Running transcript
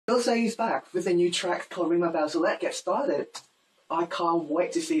Sojin is back with a new track called Ring My Bell, so let's get started. I can't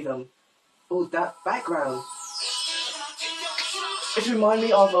wait to see them. Oh, that background. It reminds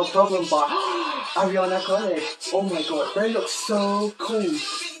me of a program by Ariana Grande. Oh my god, they look so cool.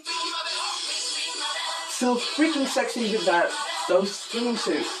 So freaking sexy with those swimming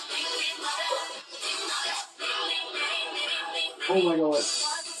suits. Oh my god.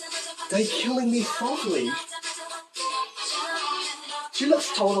 They're killing me softly. She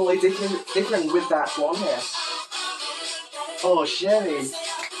looks totally different with that blonde hair. Oh, Hyeri.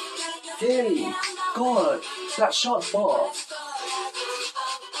 Hyeri. God, that short bob.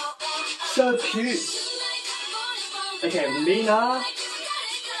 So cute. Okay, Minah.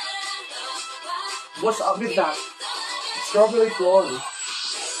 What's up with that? Strawberry blonde.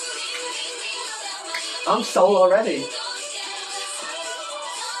 I'm sold already.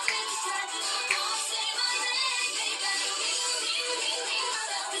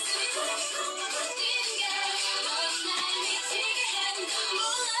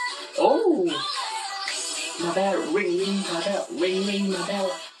 Oh! My bell, ring, ring, my bell, ring, ring, my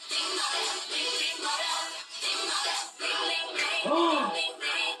bell.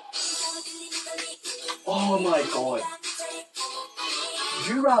 Oh my god.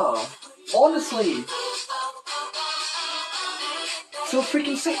 Yura, honestly. So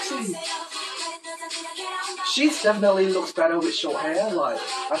freaking sexy. She definitely looks better with short hair, like,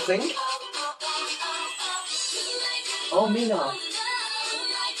 I think. Oh, Minah.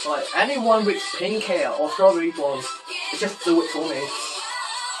 Like, anyone with pink hair or strawberry blonde, just do it for me.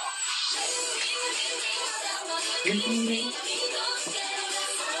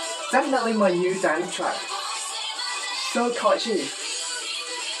 Definitely my new dance track. So catchy.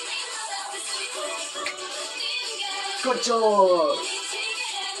 Good job!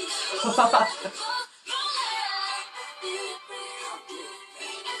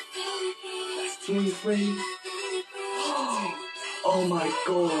 2, 3. Oh my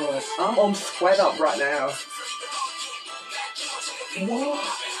god, I'm all sweat up right now. What?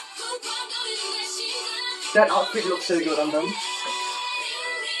 That outfit looks so good on them.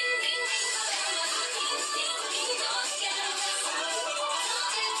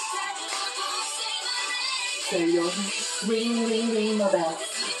 Say your ring, ring, ring my bell,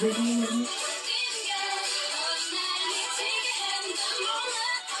 ring, ring.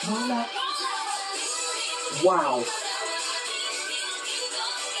 Wow.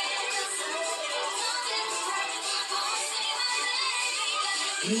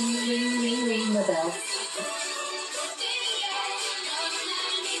 Ring, ring, ring, ring my bell.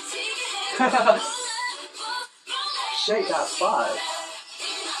 Shake that 5.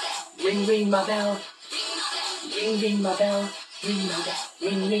 Ring, ring my bell. Ring, ring my bell. Ring my bell.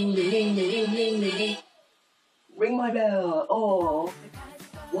 Ring, ring, ring, ring, ring, ring, ring, ring. Ring my bell. Oh,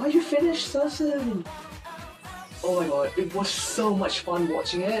 why you finished so soon? Oh my god, it was so much fun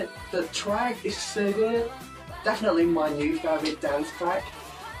watching it. The track is so good. Definitely my new favorite dance track.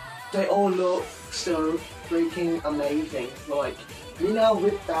 They all look so freaking amazing. Like, Minah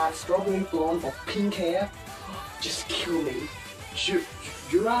with that strawberry blonde or pink hair, just kill me.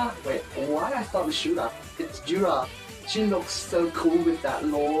 Yura, wait, why I thought it was Yura? It's Yura. She looks so cool with that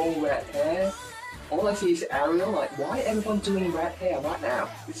long red hair. All I see is Ariel, like, why everyone doing red hair right now?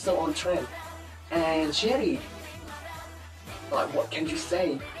 It's so on trend. And Hyeri, like, what can you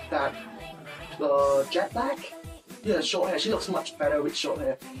say? That jet black? Yeah, short hair. She looks much better with short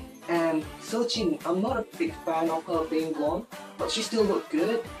hair. And Sojin, I'm not a big fan of her being blonde, but she still looks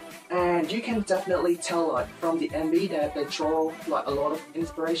good. And you can definitely tell, like, from the MV that they draw like a lot of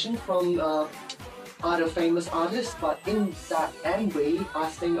inspiration from other famous artists. But in that MV, I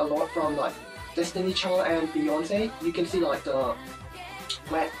think a lot from like Destiny Child and Beyonce. You can see like the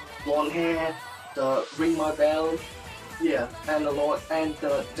wet blonde hair, the ring my bell, yeah, and a lot, and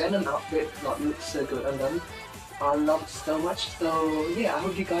the denim outfit like looks so good on them. I love it so much. So yeah, I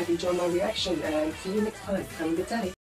hope you guys enjoy my reaction and see you next time. Have a good day.